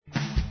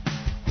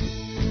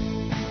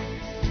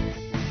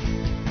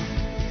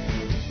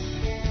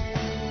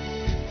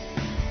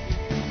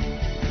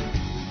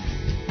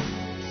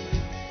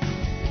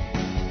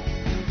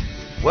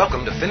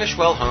Welcome to Finish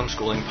Well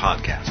Homeschooling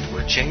Podcast,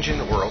 where changing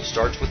the world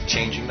starts with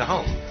changing the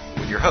home,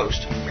 with your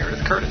host,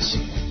 Meredith Curtis.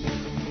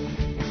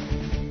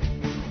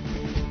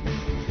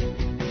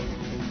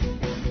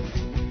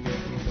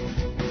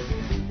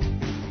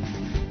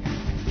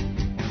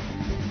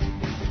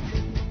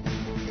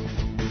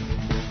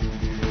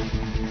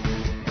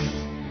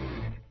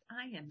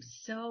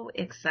 So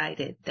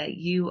excited that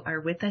you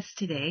are with us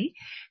today.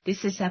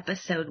 This is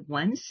episode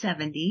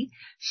 170,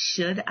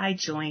 Should I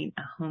Join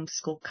a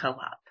Homeschool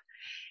Co-op?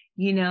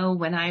 You know,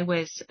 when I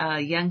was a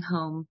young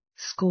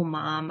homeschool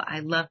mom, I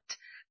loved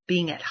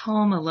being at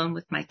home alone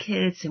with my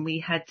kids, and we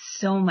had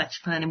so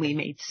much fun and we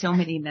made so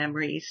many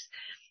memories.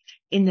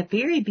 In the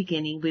very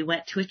beginning, we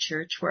went to a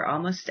church where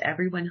almost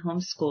everyone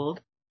homeschooled.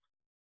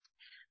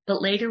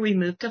 But later we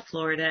moved to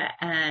Florida,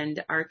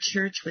 and our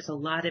church was a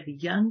lot of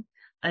young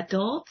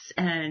adults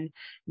and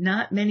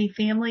not many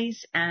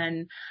families.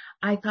 And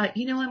I thought,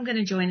 I'm going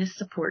to join a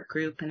support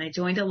group. And I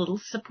joined a little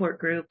support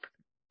group.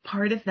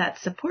 Part of that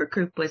support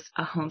group was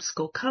a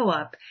homeschool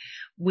co-op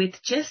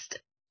with just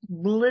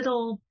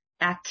little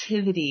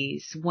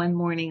activities one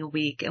morning a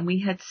week. And we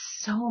had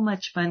so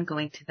much fun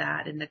going to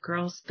that. And the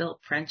girls built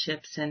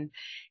friendships, and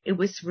it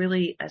was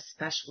really a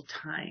special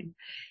time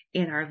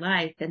in our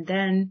life. And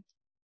then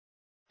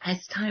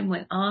as time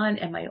went on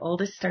and my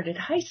oldest started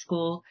high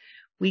school,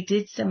 we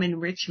did some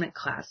enrichment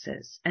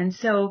classes. And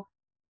so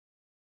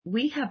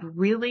we have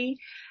really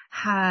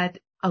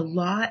had a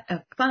lot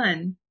of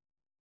fun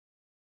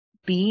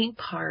being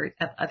part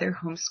of other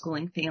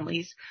homeschooling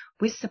families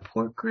with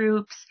support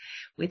groups,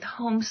 with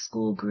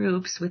homeschool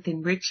groups, with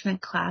enrichment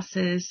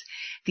classes.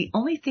 The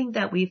only thing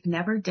that we've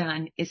never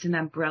done is an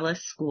umbrella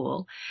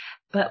school,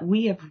 but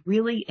we have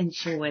really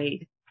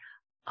enjoyed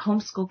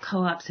homeschool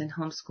co-ops and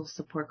homeschool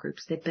support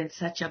groups. They've been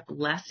such a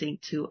blessing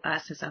to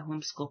us as a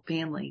homeschool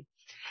family.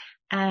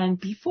 And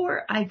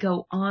before I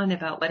go on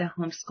about what a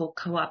homeschool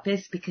co-op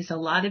is, because a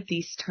lot of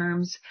these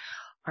terms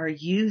are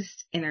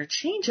used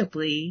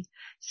interchangeably,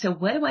 so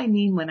what do I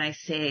mean when I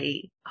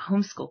say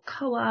homeschool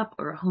co-op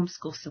or a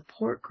homeschool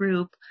support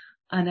group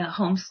on a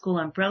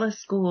homeschool umbrella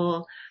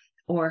school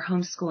or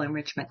homeschool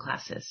enrichment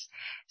classes?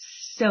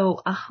 So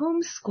a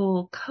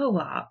homeschool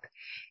co-op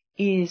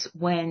is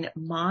when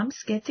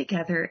moms get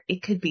together.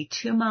 It could be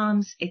 2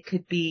 moms, it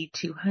could be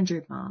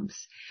 200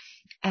 moms,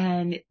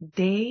 and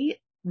they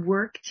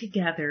work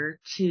together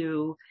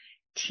to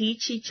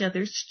teach each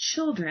other's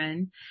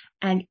children,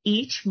 and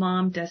each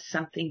mom does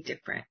something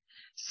different.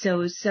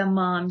 So some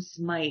moms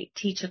might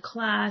teach a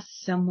class,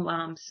 some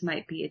moms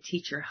might be a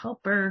teacher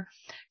helper,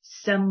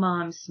 some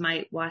moms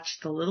might watch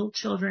the little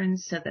children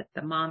so that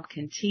the mom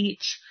can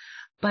teach,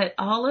 but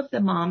all of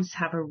the moms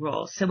have a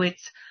role. So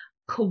it's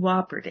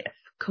cooperative.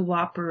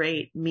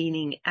 Cooperate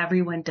meaning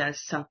everyone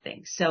does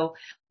something. So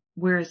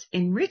whereas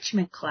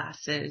enrichment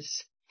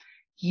classes,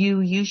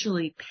 you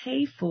usually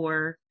pay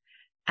for,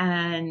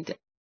 and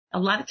a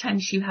lot of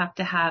times you have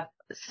to have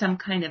some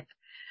kind of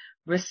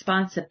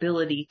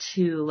responsibility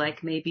too,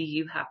 like maybe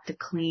you have to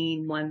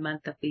clean 1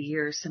 month of the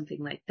year or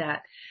something like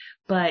that.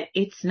 But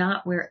it's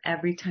not where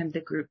every time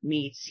the group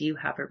meets, you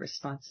have a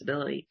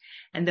responsibility.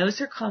 And those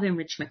are called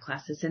enrichment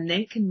classes, and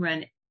they can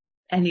run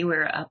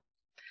anywhere up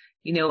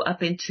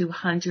into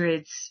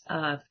hundreds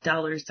of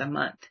dollars a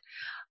month.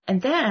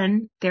 And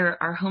then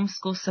there are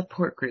homeschool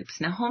support groups.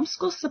 Now,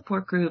 homeschool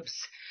support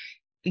groups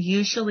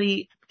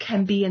usually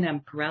can be an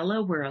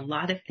umbrella where a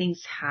lot of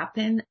things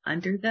happen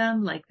under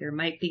them. Like there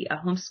might be a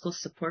homeschool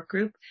support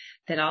group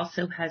that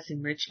also has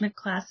enrichment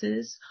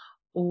classes,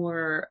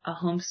 or a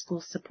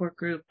homeschool support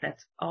group that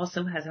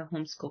also has a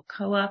homeschool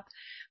co-op.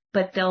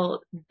 But the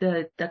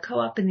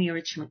co-op and the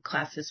enrichment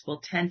classes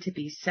will tend to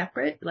be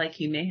separate. Like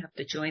you may have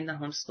to join the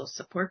homeschool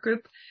support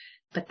group,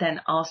 but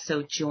then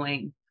also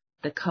join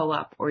the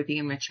co-op or the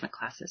enrichment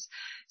classes.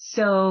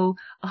 So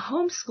a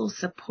homeschool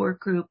support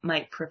group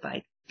might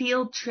provide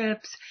field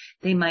trips.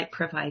 They might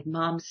provide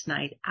mom's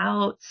night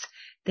outs.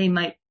 They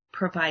might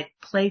provide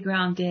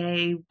playground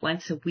day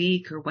once a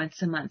week or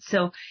once a month.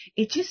 So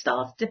it just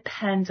all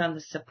depends on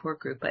the support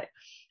group. But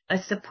a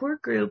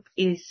support group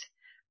is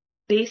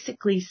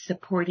basically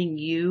supporting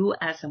you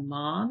as a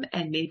mom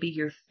and maybe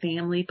your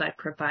family by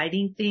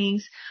providing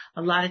things.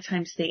 A lot of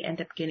times they end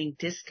up getting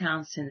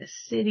discounts in the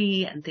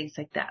city and things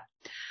like that.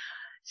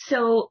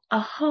 So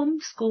a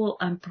homeschool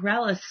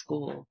umbrella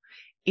school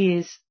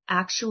is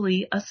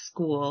actually a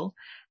school,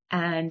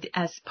 and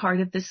as part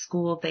of the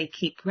school, they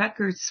keep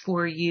records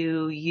for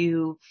you.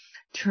 You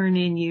turn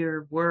in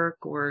your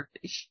work or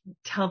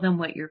tell them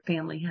what your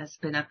family has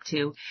been up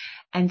to.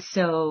 And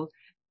so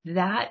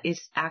that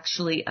is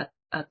actually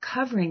a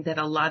covering that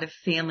a lot of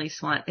families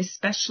want,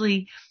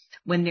 especially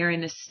when they're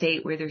in a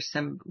state where there's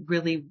some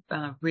really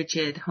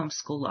rigid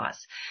homeschool laws.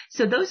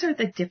 So those are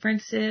the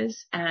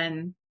differences.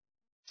 And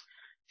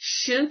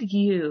should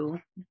you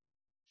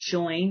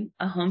join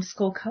a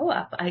homeschool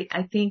co-op?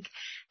 I think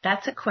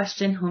that's a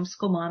question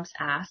homeschool moms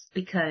ask,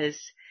 because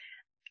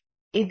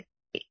it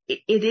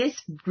is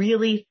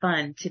really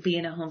fun to be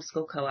in a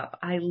homeschool co-op.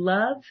 I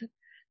love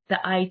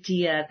the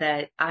idea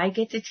that I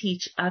get to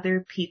teach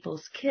other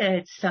people's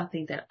kids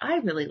something that I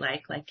really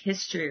like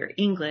history or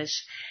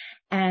English,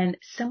 and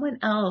someone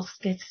else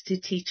gets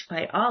to teach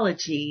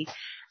biology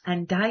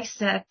and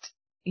dissect,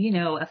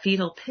 a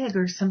fetal pig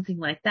or something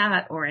like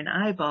that, or an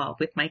eyeball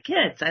with my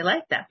kids. I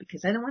like that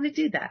because I don't want to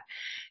do that.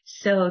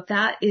 So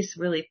that is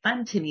really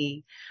fun to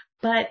me.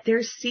 But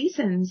there's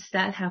seasons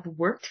that have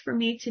worked for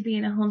me to be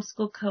in a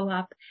homeschool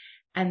co-op,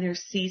 and there's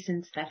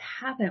seasons that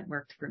haven't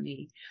worked for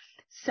me.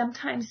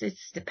 Sometimes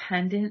it's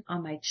dependent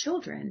on my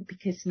children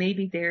because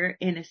maybe they're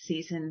in a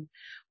season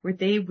where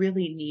they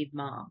really need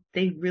mom.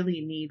 They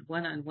really need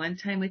one-on-one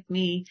time with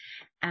me,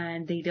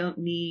 and they don't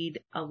need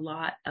a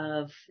lot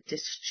of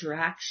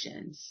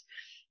distractions.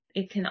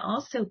 It can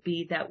also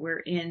be that we're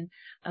in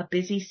a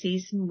busy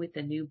season with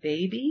a new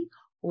baby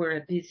or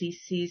a busy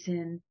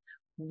season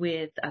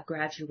with a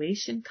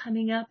graduation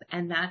coming up,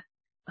 and that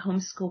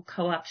homeschool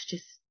co-ops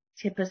just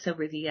tip us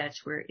over the edge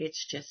where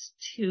it's just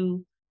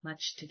too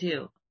much to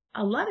do.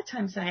 A lot of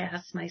times I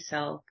ask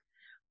myself,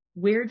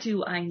 where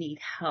do I need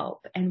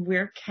help and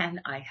where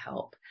can I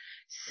help?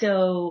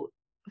 So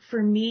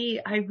for me,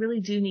 I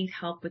really do need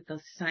help with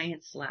those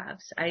science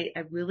labs. I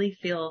really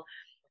feel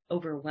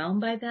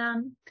overwhelmed by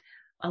them.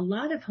 A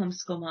lot of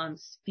homeschool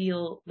moms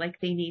feel like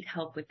they need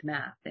help with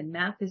math, and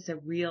math and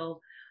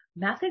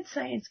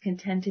science can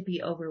tend to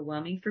be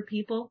overwhelming for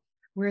people,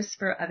 whereas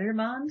for other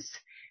moms,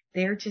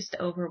 they're just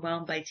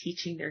overwhelmed by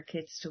teaching their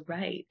kids to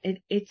write.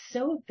 It's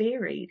so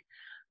varied.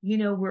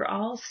 We're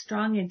all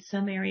strong in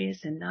some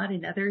areas and not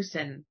in others.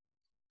 And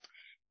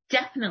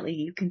definitely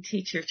you can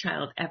teach your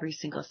child every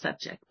single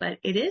subject, but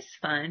it is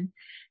fun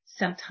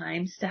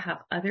sometimes to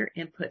have other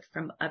input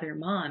from other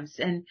moms.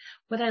 And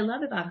what I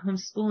love about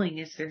homeschooling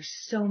is there's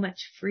so much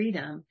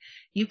freedom.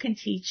 You can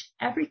teach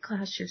every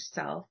class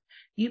yourself.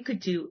 You could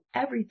do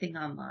everything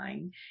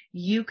online.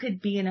 You could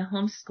be in a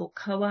homeschool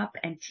co-op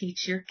and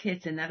teach your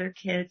kids and other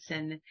kids.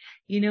 And,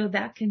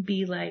 that can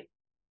be like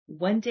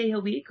one day a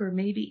week or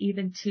maybe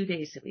even 2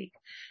 days a week.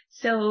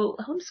 So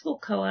homeschool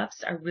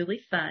co-ops are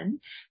really fun.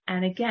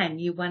 And again,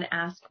 you want to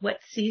ask, what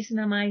season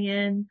am I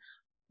in?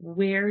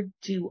 Where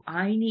do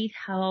I need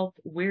help?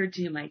 Where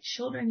do my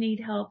children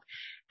need help?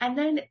 And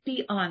then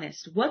be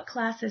honest. What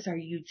classes are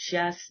you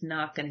just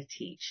not going to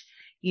teach?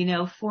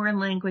 Foreign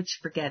language,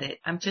 forget it.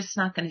 I'm just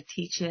not going to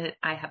teach it.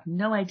 I have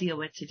no idea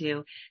what to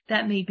do.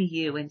 That may be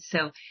you. And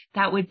so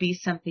that would be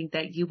something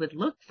that you would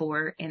look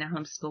for in a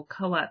homeschool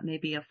co-op,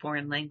 maybe a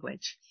foreign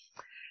language.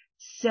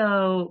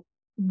 So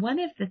one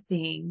of the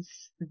things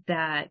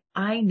that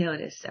I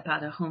notice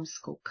about a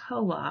homeschool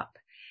co-op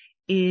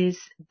is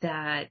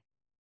that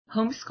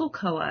homeschool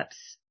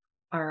co-ops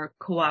are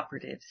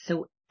cooperative.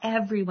 So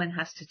everyone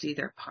has to do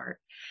their part.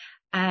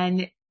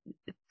 And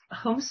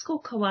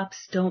homeschool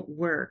co-ops don't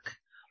work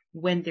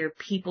when there are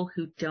people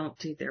who don't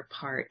do their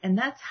part. And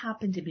that's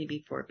happened to me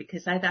before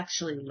because I've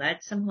actually led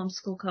some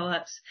homeschool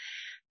co-ops,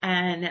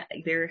 and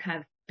there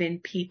have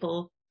been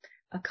people,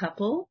 a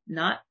couple,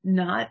 not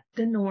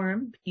the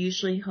norm.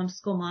 Usually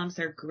homeschool moms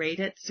are great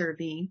at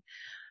serving,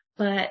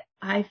 but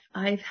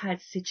I've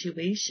had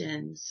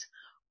situations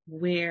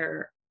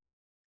where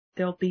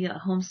there'll be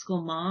a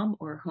homeschool mom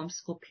or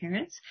homeschool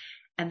parents,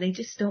 and they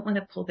just don't want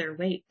to pull their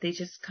weight. They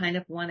just kind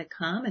of want to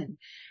come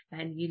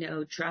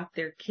and drop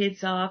their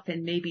kids off,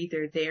 and maybe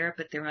they're there,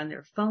 but they're on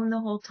their phone the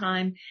whole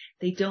time.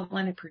 They don't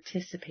want to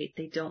participate.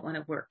 They don't want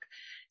to work.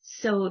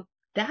 So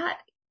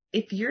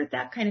if you're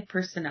that kind of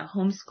person, a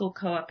homeschool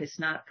co-op is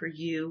not for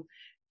you.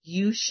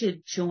 You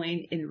should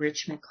join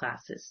enrichment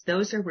classes.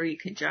 Those are where you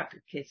can drop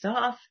your kids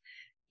off.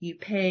 You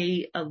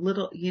pay a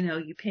little,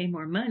 you pay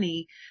more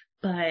money,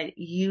 but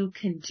you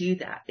can do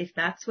that if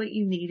that's what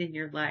you need in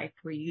your life,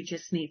 where you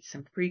just need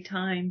some free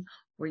time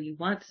or you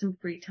want some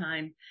free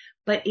time.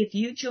 But if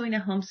you join a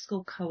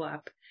homeschool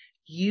co-op,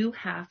 you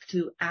have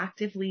to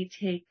actively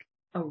take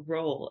a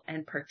role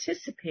and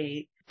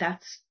participate.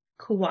 That's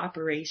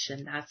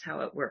cooperation. That's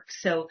how it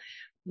works. So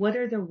what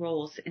are the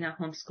roles in a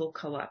homeschool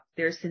co-op?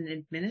 There's an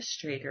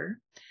administrator.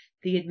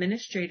 The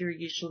administrator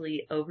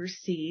usually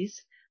oversees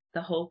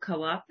the whole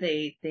co-op.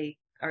 They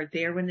are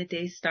there when the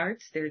day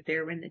starts. They're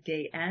there when the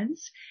day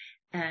ends.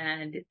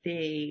 And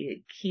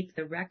they keep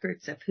the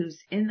records of who's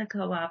in the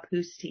co-op,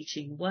 who's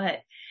teaching what.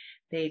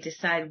 They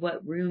decide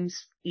what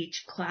rooms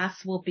each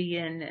class will be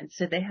in. And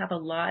so they have a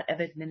lot of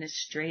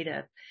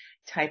administrative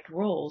type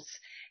roles.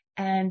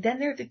 And then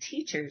there are the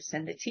teachers.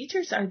 And the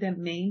teachers are the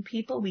main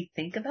people we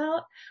think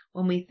about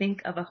when we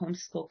think of a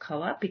homeschool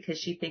co-op,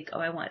 because you think, oh,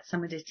 I want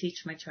someone to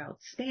teach my child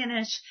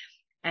Spanish.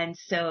 And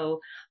so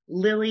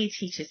Lily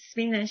teaches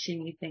Spanish,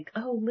 and you think,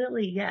 oh,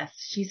 Lily, yes,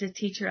 she's a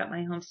teacher at my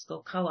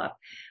homeschool co-op.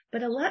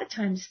 But a lot of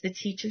times the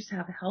teachers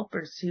have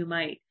helpers who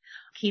might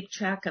keep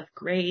track of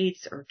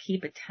grades or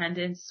keep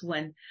attendance.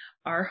 When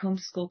our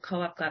homeschool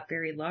co-op got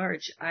very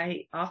large,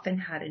 I often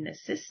had an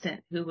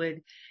assistant who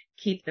would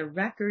keep the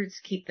records,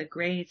 keep the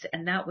grades,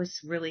 and that was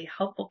really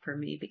helpful for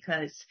me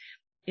because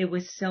it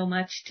was so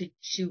much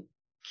to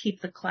keep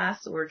the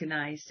class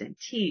organized and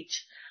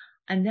teach.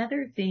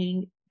 Another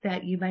thing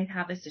that you might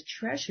have as a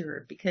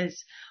treasurer,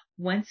 because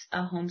once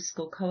a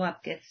homeschool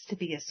co-op gets to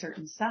be a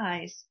certain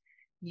size,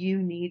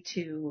 you need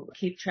to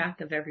keep track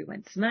of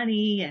everyone's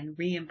money and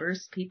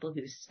reimburse people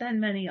who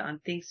spend money on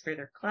things for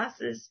their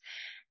classes.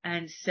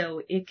 And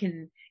so it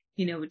can,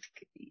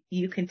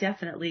 you can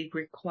definitely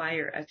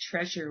require a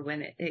treasurer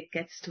when it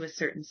gets to a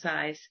certain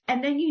size.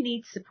 And then you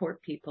need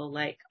support people.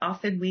 Like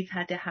often we've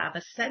had to have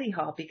a study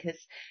hall because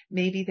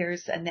maybe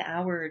there's an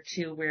hour or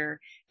two where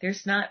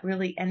there's not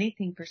really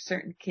anything for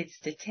certain kids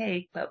to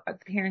take, but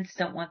parents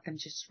don't want them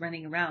just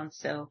running around.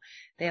 So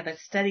they have a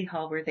study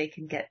hall where they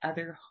can get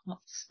other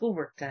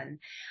schoolwork done.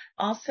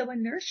 Also a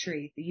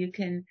nursery. You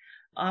can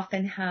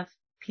often have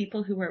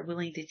people who are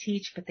willing to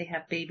teach, but they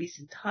have babies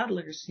and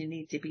toddlers who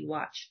need to be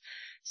watched.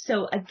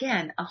 So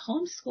again, a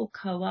homeschool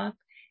co-op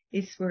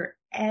is where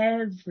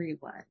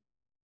everyone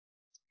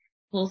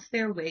pulls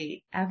their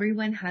weight.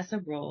 Everyone has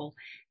a role.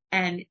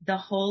 And the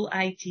whole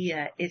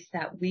idea is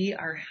that we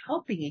are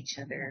helping each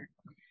other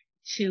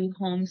to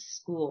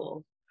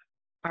homeschool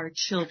our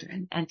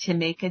children and to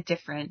make a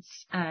difference.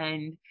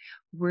 And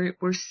we're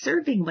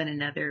serving one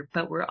another,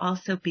 but we're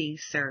also being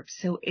served.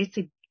 So it's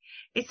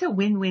a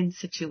win-win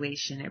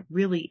situation. It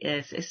really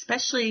is,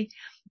 especially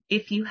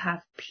if you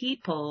have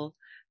people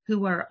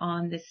who are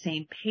on the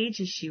same page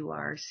as you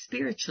are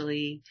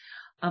spiritually,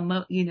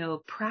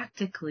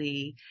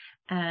 practically,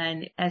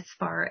 and as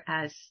far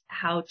as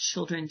how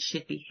children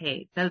should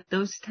behave.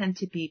 Those tend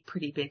to be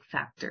pretty big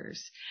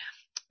factors.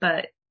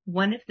 But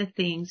one of the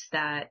things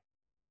that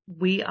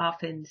we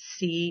often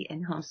see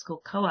in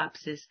homeschool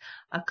co-ops is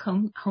a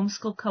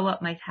homeschool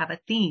co-op might have a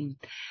theme.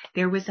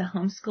 There was a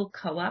homeschool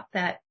co-op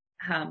that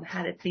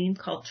had a theme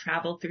called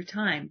Travel Through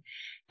Time.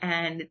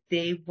 And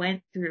they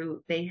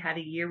had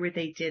a year where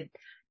they did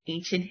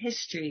ancient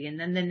history. And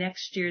then the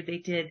next year they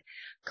did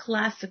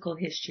classical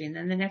history. And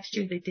then the next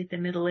year they did the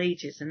Middle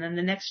Ages. And then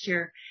the next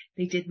year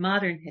they did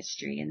modern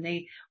history. And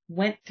they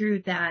went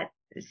through that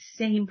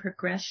same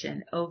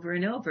progression over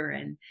and over.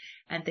 And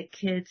the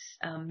kids,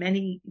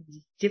 many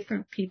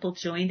different people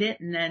joined it.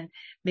 And then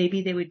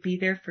maybe they would be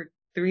there for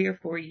 3 or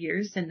 4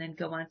 years and then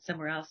go on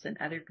somewhere else and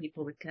other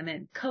people would come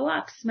in.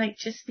 Co-ops might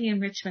just be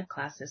enrichment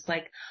classes.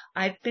 Like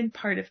I've been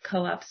part of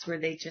co-ops where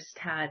they just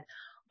had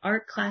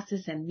art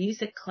classes and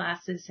music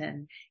classes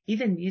and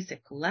even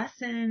music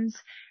lessons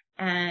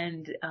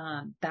and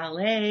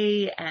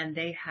ballet, and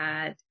they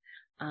had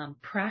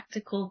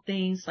practical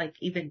things like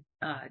even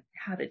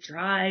how to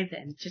drive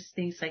and just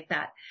things like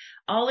that.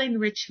 All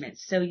enrichment.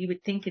 So you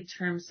would think in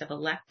terms of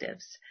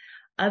electives.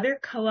 Other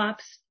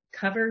co-ops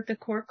cover the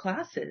core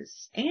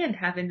classes and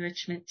have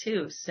enrichment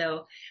too.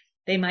 So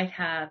they might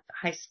have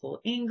high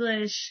school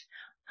English,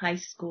 high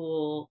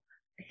school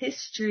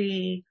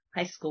history,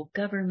 high school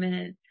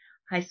government,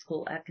 high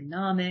school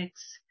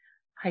economics,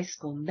 high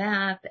school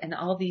math, and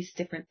all these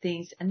different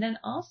things. And then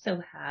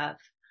also have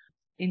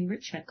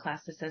enrichment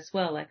classes as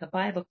well, like a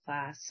Bible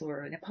class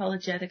or an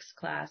apologetics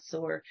class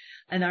or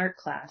an art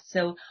class.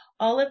 So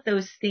all of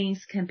those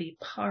things can be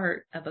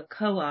part of a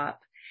co-op.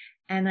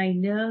 And I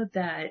know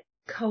that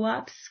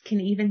co-ops can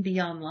even be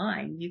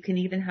online. You can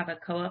even have a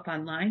co-op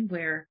online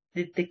where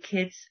the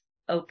kids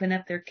open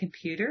up their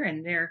computer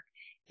and they're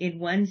in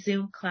one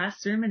Zoom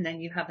classroom, and then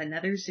you have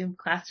another Zoom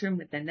classroom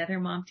with another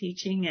mom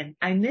teaching. And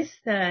I miss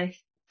the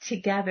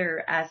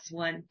together as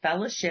one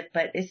fellowship,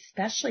 but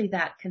especially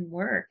that can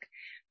work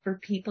for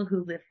people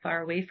who live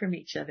far away from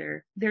each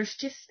other. There's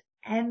just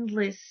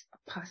endless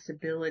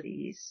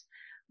possibilities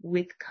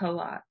with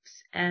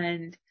co-ops.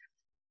 And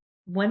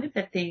one of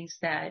the things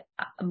that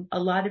a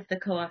lot of the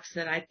co-ops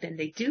that I've been,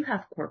 they do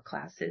have core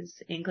classes,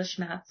 English,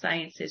 math,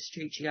 science,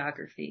 history,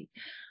 geography,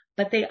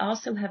 but they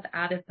also have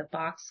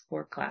out-of-the-box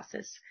core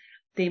classes.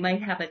 They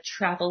might have a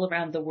travel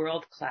around the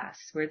world class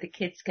where the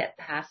kids get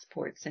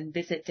passports and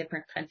visit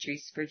different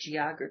countries for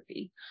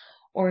geography.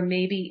 Or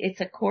maybe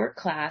it's a core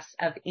class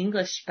of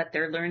English, but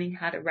they're learning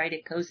how to write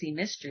a cozy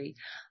mystery.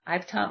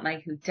 I've taught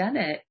my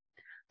whodunit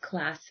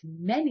class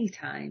many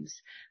times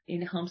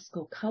in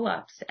homeschool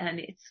co-ops,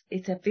 and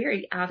it's a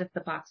very out of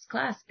the box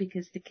class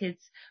because the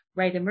kids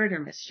write a murder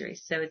mystery.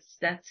 So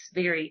that's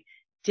very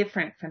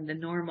different from the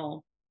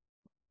normal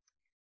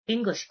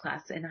English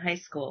class in high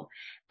school.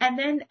 And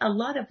then a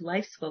lot of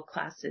life skill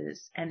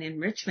classes and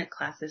enrichment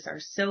classes are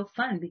so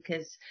fun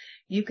because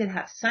you could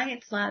have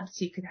science labs,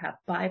 you could have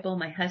Bible.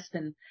 My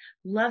husband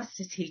loves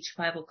to teach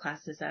Bible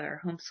classes at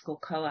our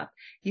homeschool co-op.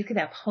 You could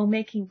have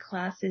homemaking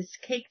classes,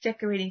 cake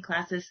decorating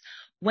classes.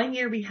 One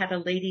year we had a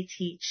lady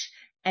teach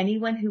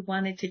anyone who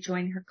wanted to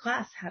join her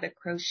class how to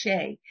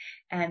crochet,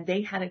 and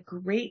they had a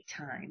great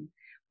time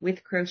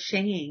with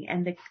crocheting,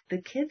 and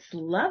the kids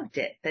loved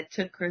it that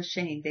took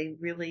crocheting. They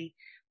really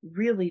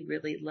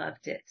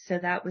loved it. So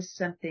that was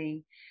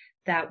something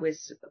that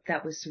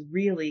was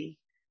really,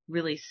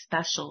 really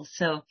special.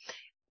 So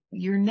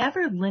you're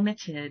never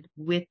limited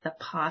with the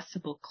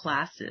possible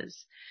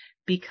classes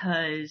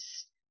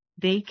because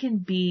they can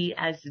be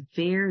as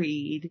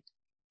varied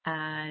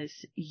as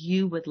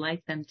you would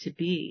like them to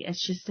be.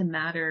 It's just a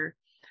matter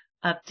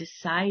of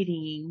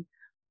deciding,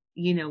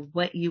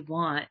 what you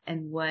want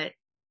and what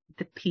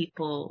the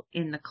people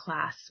in the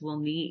class will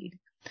need.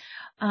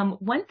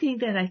 One thing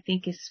that I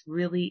think is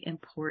really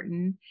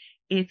important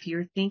if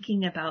you're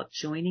thinking about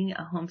joining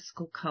a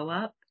homeschool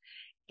co-op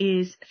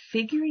is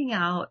figuring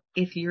out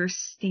if your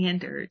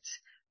standards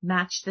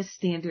match the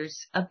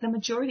standards of the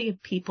majority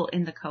of people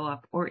in the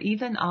co-op or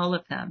even all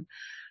of them.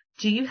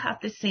 Do you have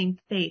the same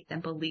faith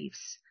and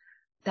beliefs?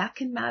 That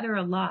can matter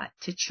a lot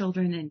to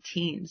children and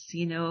teens.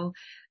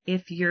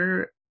 If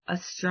you're a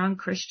strong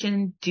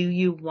Christian, do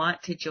you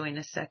want to join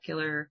a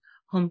secular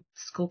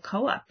homeschool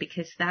co-op?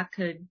 Because that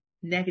could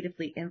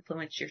negatively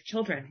influence your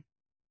children.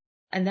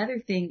 Another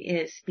thing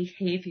is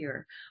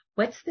behavior.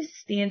 What's the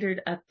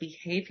standard of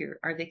behavior?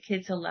 Are the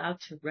kids allowed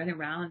to run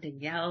around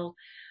and yell?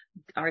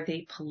 Are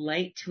they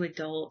polite to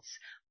adults?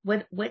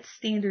 What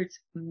standards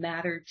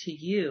matter to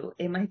you?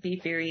 It might be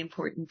very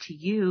important to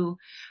you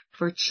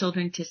for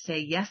children to say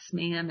yes,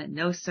 ma'am, and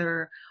no,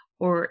 sir,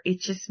 or it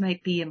just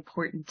might be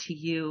important to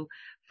you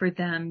for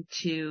them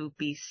to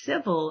be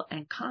civil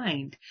and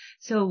kind.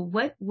 So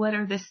what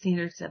are the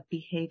standards of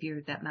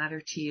behavior that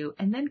matter to you?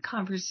 And then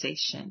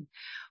conversation.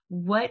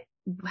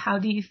 How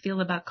do you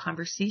feel about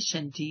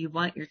conversation? Do you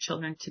want your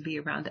children to be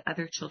around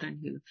other children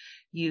who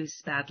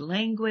use bad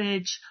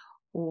language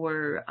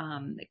or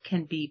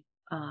can be,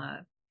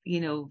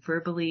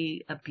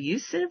 verbally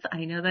abusive?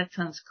 I know that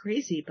sounds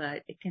crazy,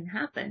 but it can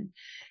happen.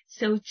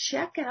 So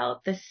check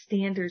out the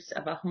standards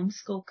of a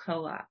homeschool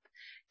co-op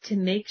to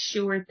make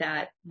sure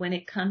that when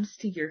it comes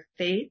to your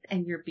faith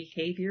and your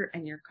behavior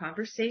and your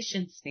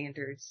conversation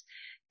standards,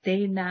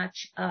 they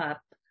match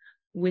up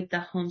with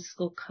the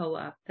homeschool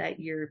co-op that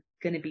you're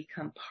going to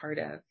become part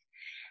of.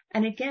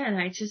 And again,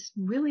 I just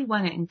really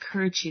want to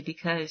encourage you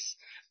because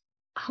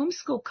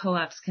homeschool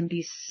co-ops can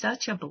be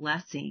such a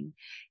blessing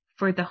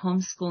for the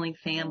homeschooling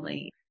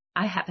family.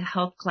 I have a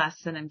health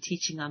class that I'm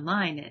teaching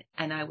online,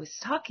 and I was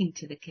talking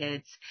to the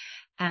kids,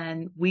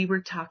 and we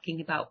were talking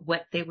about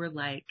what they were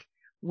like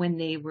when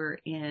they were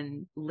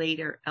in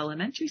later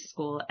elementary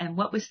school and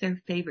what was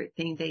their favorite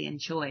thing they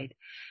enjoyed.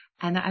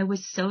 And I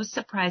was so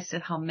surprised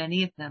at how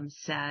many of them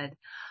said,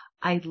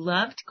 I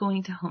loved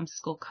going to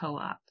homeschool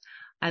co-op.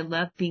 I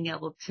loved being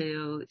able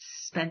to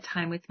spend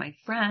time with my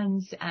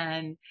friends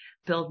and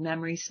build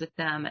memories with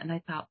them. And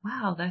I thought,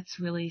 wow, that's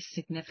really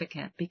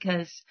significant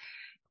because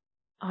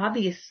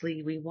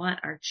obviously we want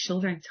our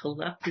children to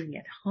love being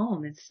at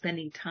home and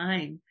spending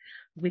time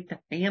with the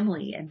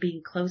family and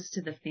being close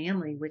to the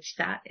family, which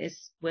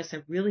was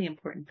a really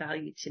important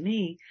value to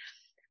me.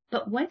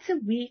 But once a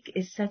week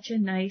is such a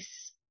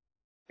nice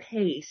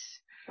pace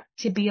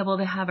to be able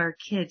to have our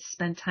kids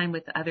spend time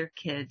with other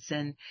kids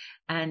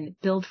and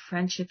build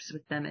friendships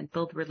with them and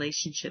build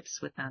relationships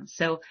with them.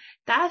 So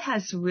that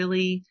has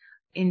really,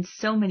 in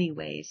so many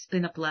ways,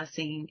 been a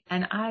blessing.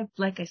 And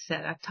like I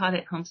said, I've taught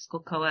at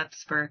homeschool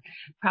co-ops for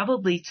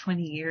probably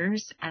 20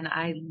 years, and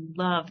I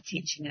love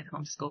teaching at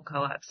homeschool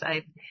co-ops.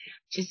 I've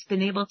just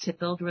been able to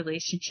build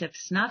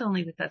relationships not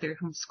only with other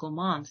homeschool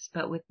moms,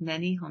 but with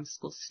many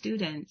homeschool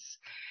students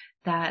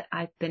that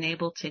I've been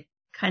able to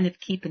kind of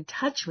keep in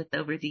touch with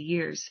over the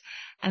years.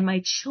 And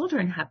my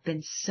children have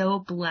been so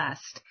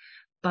blessed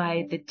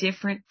by the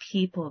different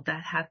people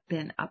that have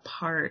been a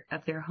part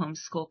of their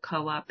homeschool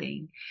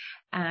co-oping.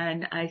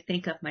 And I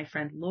think of my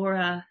friend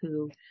Laura,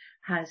 who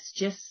has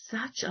just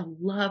such a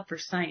love for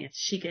science.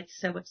 She gets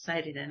so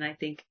excited, and I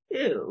think,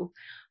 ew,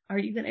 are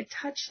you going to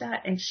touch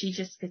that? And she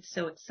just gets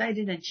so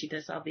excited, and she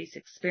does all these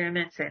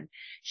experiments, and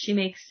she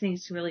makes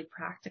things really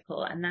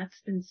practical. And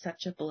that's been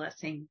such a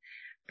blessing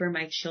for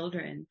my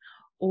children.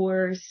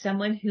 Or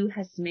someone who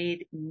has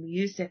made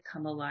music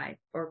come alive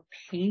or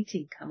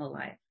painting come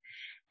alive.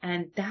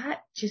 And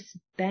that just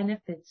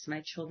benefits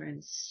my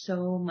children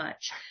so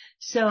much.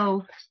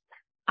 So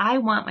I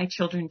want my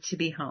children to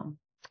be home.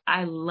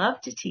 I love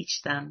to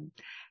teach them.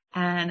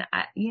 And,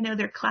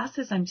 their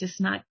classes I'm just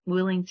not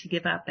willing to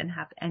give up and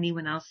have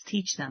anyone else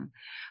teach them.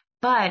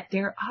 But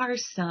there are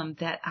some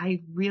that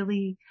I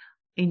really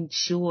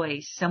enjoy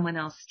someone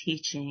else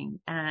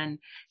teaching. And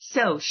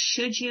so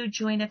should you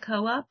join a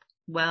co-op?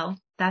 Well,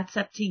 that's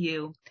up to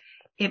you.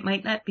 It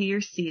might not be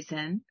your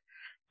season,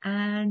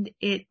 and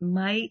it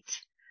might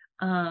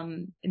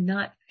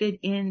not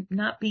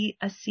be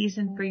a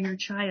season for your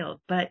child.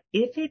 But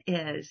if it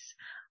is,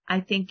 I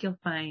think you'll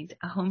find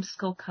a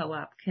homeschool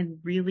co-op can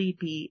really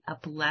be a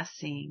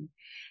blessing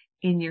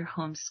in your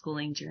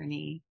homeschooling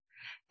journey.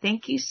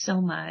 Thank you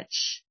so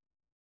much,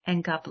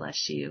 and God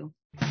bless you.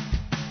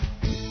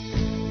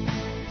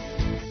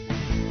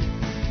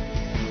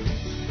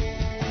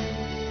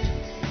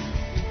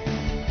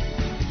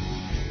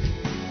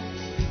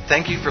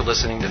 Thank you for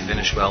listening to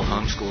Finish Well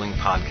Homeschooling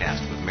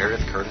Podcast with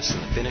Meredith Curtis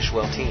and the Finish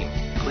Well team.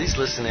 Please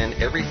listen in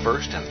every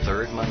first and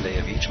third Monday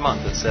of each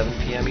month at 7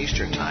 p.m.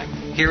 Eastern Time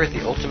here at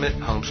the Ultimate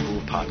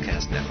Homeschool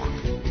Podcast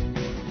Network.